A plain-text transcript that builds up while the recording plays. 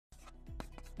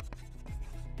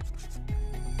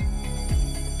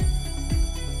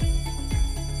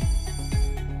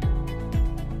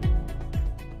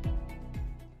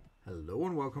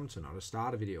welcome to another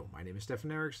Stata video. My name is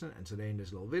Stefan Eriksson, and today in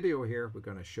this little video here we're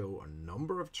going to show a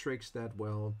number of tricks that,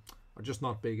 well, are just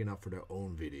not big enough for their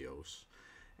own videos.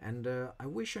 And I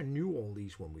wish I knew all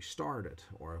these when we started,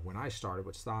 or when I started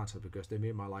with Stata, because they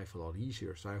made my life a lot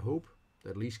easier. So I hope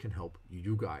that at least can help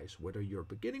you guys, whether you're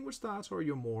beginning with Stata or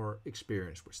you're more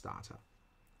experienced with Stata.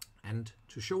 And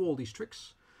to show all these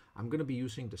tricks, I'm going to be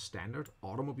using the standard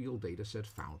automobile dataset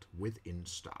found within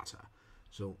Stata.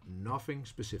 So nothing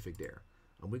specific there.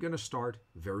 And we're going to start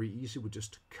very easy with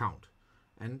just count.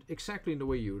 And exactly in the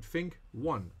way you would think,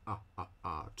 1,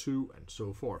 2, and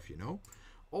so forth, you know.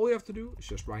 All you have to do is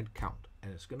just write count,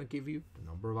 and it's going to give you the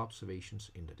number of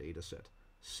observations in the dataset.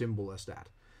 Simple as that.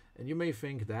 And you may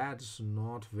think that's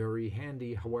not very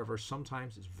handy. However,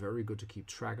 sometimes it's very good to keep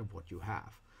track of what you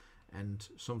have. And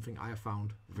something I have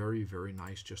found very, very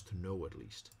nice just to know at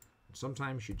least.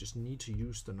 Sometimes you just need to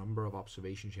use the number of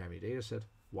observations you have in your dataset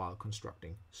while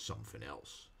constructing something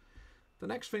else. The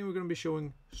next thing we're going to be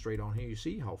showing straight on here, you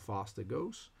see how fast it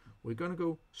goes. We're going to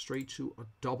go straight to a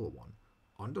double one,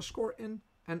 underscore n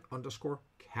and underscore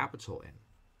capital N.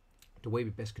 The way we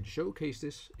best can showcase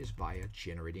this is via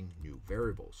generating new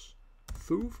variables.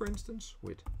 Foo, for instance,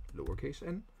 with lowercase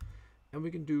n, and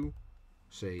we can do,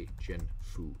 say, gen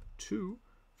foo2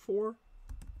 for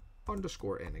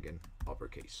underscore n again,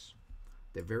 uppercase.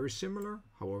 They're very similar,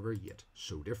 however, yet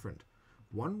so different.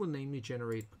 One will namely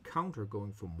generate a counter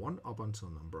going from 1 up until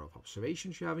the number of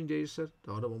observations you have in your dataset.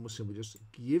 The other one will simply just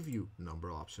give you the number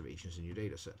of observations in your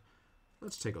dataset.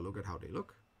 Let's take a look at how they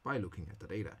look by looking at the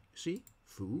data. You see,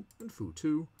 foo and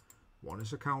foo2. One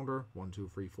is a counter, 1, 2,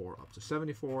 3, 4, up to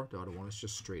 74. The other one is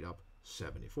just straight up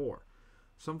 74.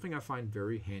 Something I find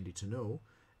very handy to know,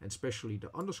 and especially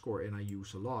the underscore n I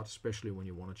use a lot, especially when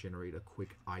you want to generate a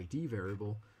quick ID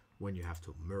variable when you have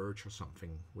to merge or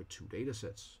something with two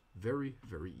datasets. Very,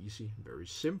 very easy, very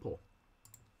simple.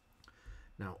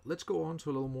 Now let's go on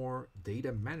to a little more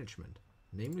data management,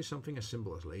 namely something as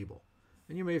simple as label.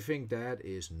 And you may think that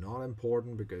is not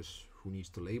important because who needs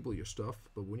to label your stuff?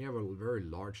 But when you have a very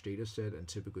large dataset and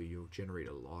typically you generate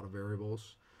a lot of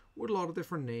variables with a lot of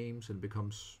different names, and it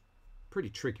becomes pretty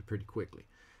tricky pretty quickly.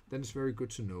 Then it's very good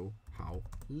to know how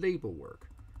label work.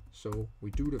 So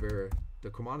we do the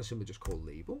command is simply just called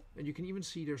label, and you can even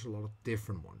see there's a lot of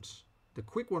different ones. The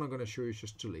quick one I'm going to show you is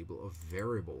just to label a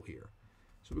variable here.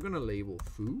 So we're going to label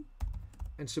foo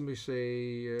and simply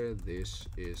say this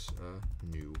is a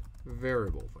new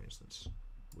variable, for instance.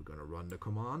 We're going to run the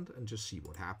command and just see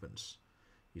what happens.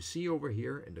 You see over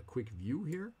here in the quick view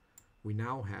here, we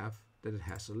now have that it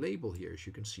has a label here, as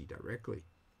you can see directly,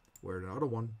 where the other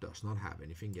one does not have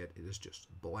anything yet. It is just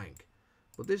blank.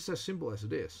 But this is as simple as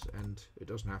it is, and it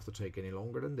doesn't have to take any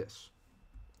longer than this.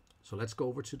 So let's go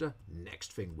over to the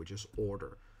next thing, which is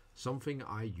order. Something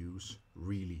I use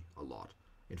really a lot.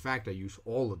 In fact, I use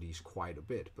all of these quite a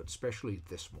bit, but especially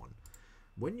this one.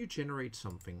 When you generate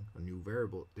something, a new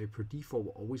variable, they per default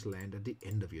will always land at the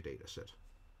end of your dataset,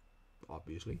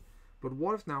 obviously. But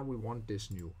what if now we want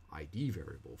this new ID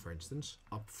variable, for instance,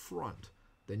 up front?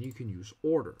 Then you can use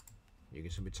order. You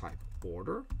can simply type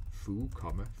order foo,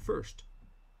 comma, first.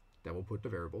 That will put the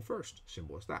variable first.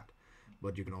 Simple as that.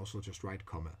 But you can also just write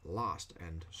comma last,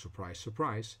 and surprise,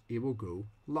 surprise, it will go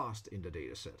last in the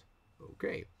dataset.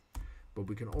 Okay. But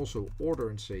we can also order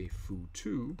and say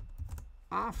foo2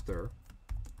 after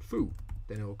foo.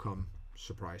 Then it will come,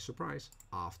 surprise, surprise,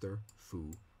 after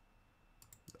foo.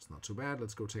 That's not too bad.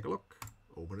 Let's go take a look.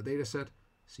 Open the dataset,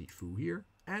 see foo here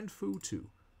and foo2.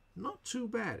 Not too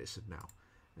bad, is it now?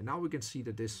 And now we can see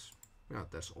that this, well,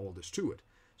 that's all there's to it.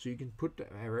 So you can put the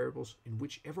variables in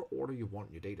whichever order you want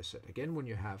in your dataset. Again, when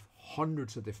you have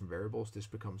hundreds of different variables, this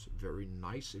becomes very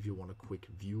nice if you want a quick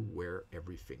view where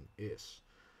everything is.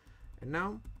 And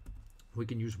now we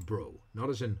can use bro,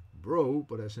 not as in bro,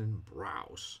 but as in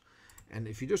browse. And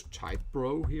if you just type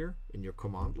bro here in your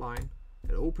command line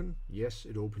and open, yes,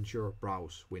 it opens your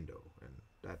browse window. And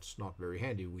that's not very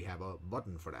handy. We have a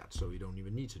button for that, so you don't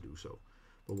even need to do so.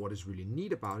 But what is really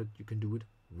neat about it, you can do it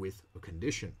with a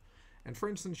condition. And for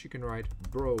instance, you can write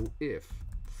bro if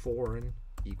foreign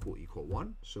equal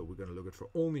 1. So we're going to look at for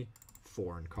only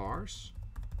foreign cars.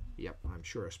 Yep, I'm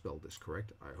sure I spelled this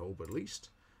correct. I hope at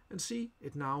least. And see,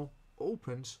 it now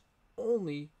opens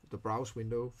only the browse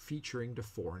window featuring the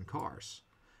foreign cars.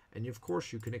 And of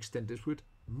course, you can extend this with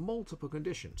multiple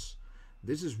conditions.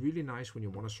 This is really nice when you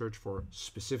want to search for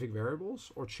specific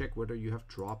variables or check whether you have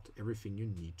dropped everything you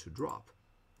need to drop.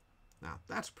 Now,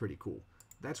 that's pretty cool.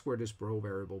 That's where this bro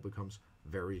variable becomes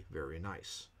very, very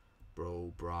nice.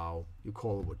 Bro, brow, you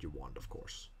call it what you want, of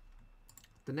course.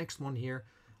 The next one here,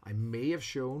 I may have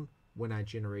shown when I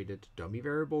generated dummy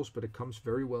variables, but it comes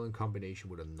very well in combination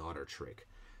with another trick.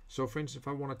 So for instance, if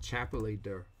I want to tabulate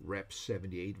the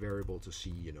rep78 variable to see,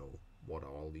 you know, what are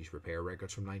all these repair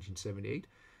records from 1978,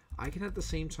 I can at the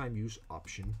same time use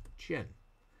option gen.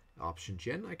 Option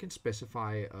gen, I can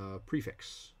specify a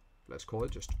prefix. Let's call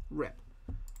it just rep.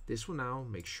 This will now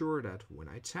make sure that when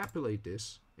I tabulate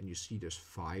this, and you see there's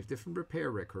 5 different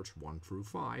repair records, 1 through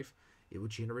 5, it will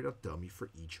generate a dummy for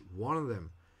each one of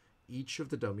them. Each of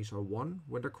the dummies are 1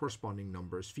 when the corresponding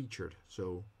number is featured.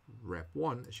 So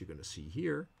rep1, as you're going to see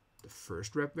here, the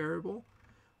first rep variable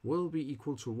will be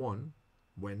equal to 1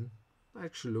 when,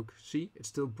 actually look, see, it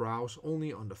still browse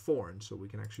only on the foreign, so we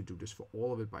can actually do this for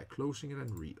all of it by closing it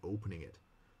and reopening it.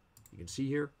 You can see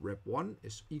here, rep1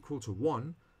 is equal to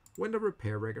 1 when the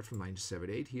repair record from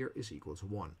 1978 here is equal to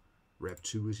 1.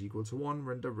 Rep2 is equal to 1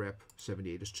 when the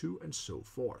rep78 is 2, and so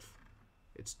forth.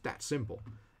 It's that simple.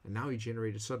 And now you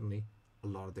generated suddenly a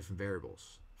lot of different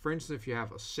variables. For instance, if you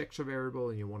have a sector variable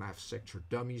and you want to have sector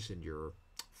dummies in your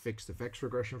fixed effects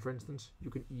regression, for instance, you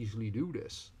can easily do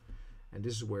this. And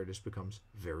this is where this becomes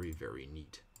very, very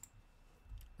neat.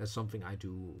 That's something I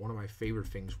do, one of my favorite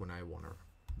things when I want to,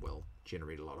 well,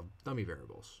 generate a lot of dummy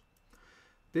variables.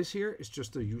 This here is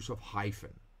just the use of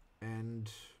hyphen.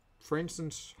 And for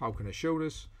instance, how can I show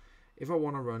this? If I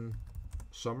want to run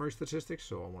summary statistics,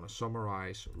 so I want to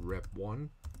summarize rep1,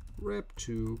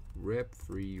 rep2,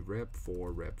 rep3,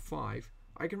 rep4, rep5,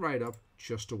 I can write up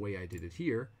just the way I did it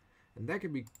here, and that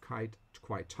can be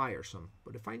quite tiresome.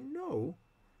 But if I know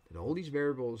that all these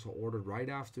variables are ordered right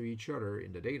after each other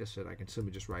in the data set, I can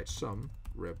simply just write sum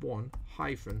rep1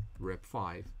 hyphen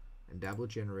rep5, and that will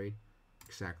generate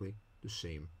exactly the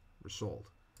same result.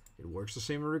 It works the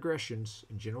same in regressions,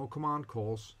 in general command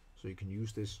calls, so you can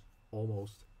use this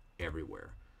almost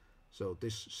everywhere. So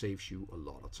this saves you a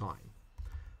lot of time.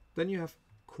 Then you have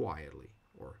quietly,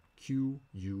 or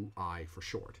QUI for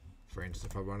short. For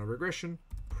instance, if I run a regression,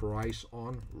 price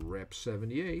on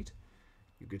rep78,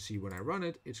 you can see when I run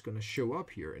it, it's going to show up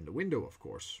here in the window, of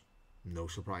course. No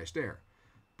surprise there.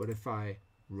 But if I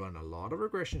run a lot of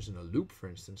regressions in a loop, for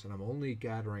instance, and I'm only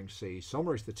gathering, say,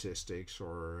 summary statistics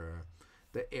or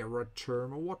the error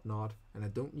term or whatnot, and I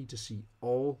don't need to see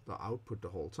all the output the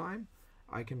whole time,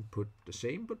 I can put the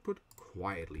same, but put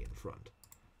quietly in front.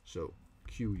 So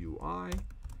QUI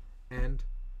and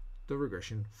the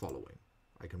regression following.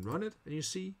 I can run it, and you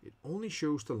see it only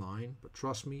shows the line, but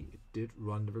trust me, it did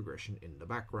run the regression in the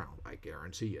background. I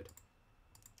guarantee it.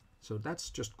 So that's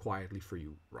just quietly for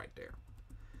you right there.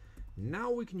 Now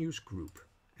we can use group,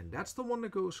 and that's the one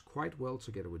that goes quite well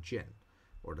together with gen,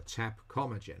 or the tap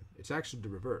comma gen. It's actually the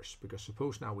reverse, because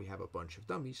suppose now we have a bunch of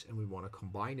dummies and we want to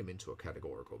combine them into a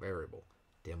categorical variable.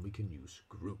 Then we can use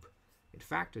group. In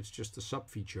fact, it's just a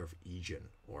sub-feature of egen,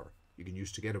 or you can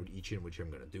use together with egen, which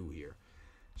I'm going to do here.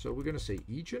 So we're going to say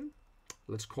egen.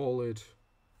 Let's call it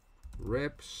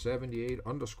rep78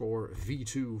 underscore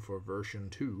v2 for version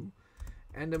 2.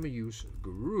 And then we use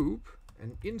group.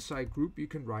 And inside group, you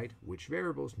can write which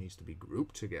variables needs to be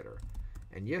grouped together.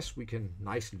 And yes, we can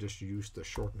nicely just use the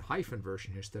shortened hyphen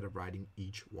version instead of writing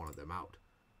each one of them out.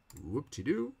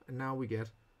 Whoop-de-doo. And now we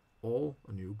get all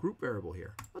a new group variable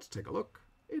here. Let's take a look.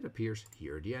 It appears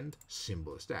here at the end.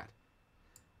 Simple as that.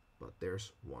 But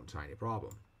there's one tiny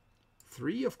problem.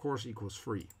 3, of course, equals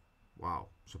 3. Wow,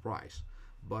 surprise.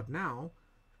 But now,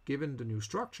 given the new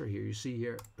structure here, you see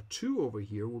here, a 2 over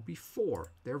here will be 4.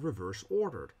 They're reverse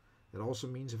ordered. That also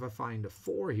means if I find a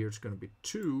 4 here, it's going to be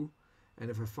 2. And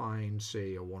if I find,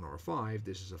 say, a 1 or a 5,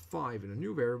 this is a 5, and a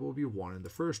new variable will be 1 in the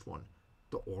first one.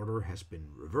 The order has been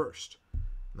reversed.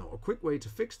 Now, a quick way to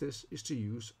fix this is to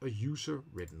use a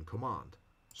user-written command.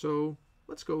 So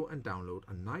let's go and download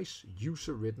a nice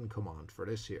user-written command for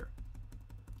this here,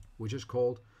 which is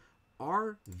called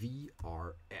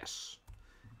revrs.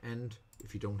 And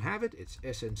if you don't have it, it's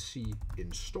snc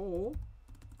install,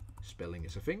 spelling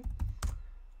is a thing,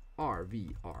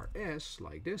 rvrs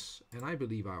like this, and I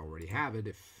believe I already have it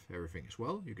if everything is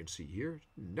well. You can see here,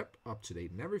 nope, up to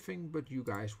date and everything, but you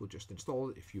guys will just install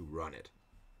it if you run it.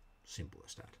 Simple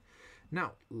as that.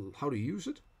 Now, how to use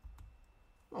it?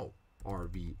 Oh,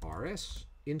 rvrs,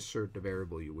 insert the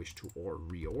variable you wish to or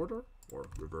reorder, or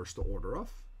reverse the order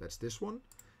of, that's this one,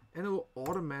 and it will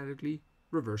automatically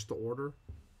reverse the order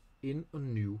in a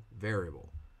new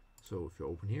variable. So if you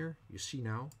open here, you see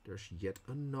now there's yet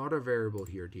another variable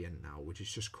here at the end now, which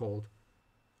is just called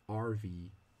rev,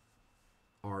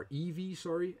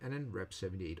 and then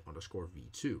rep78 underscore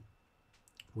v2,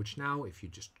 which now if you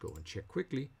just go and check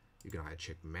quickly, you can either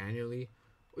check manually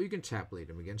or you can tabulate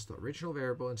them against the original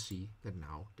variable and see that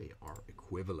now they are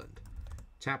equivalent.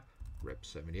 Tap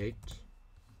rep78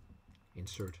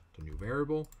 insert the new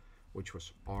variable, which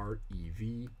was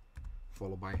rev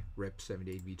followed by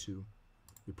rep78v2.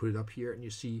 We put it up here and you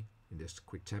see in this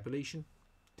quick tabulation,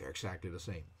 they're exactly the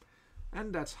same.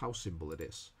 And that's how simple it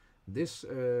is. This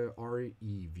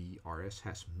revrs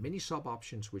has many sub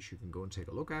options which you can go and take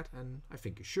a look at, and I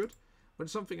think you should, but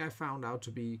it's something I found out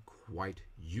to be quite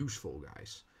useful,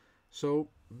 guys. So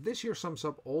this here sums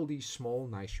up all these small,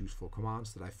 nice, useful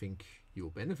commands that I think you'll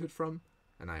benefit from,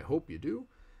 and I hope you do.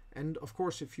 And of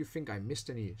course, if you think I missed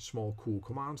any small, cool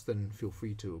commands, then feel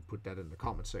free to put that in the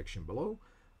comment section below.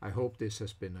 I hope this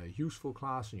has been a useful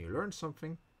class and you learned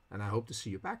something, and I hope to see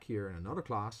you back here in another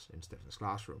class in Stefan's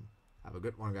classroom. Have a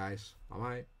good one, guys.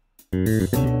 Bye-bye.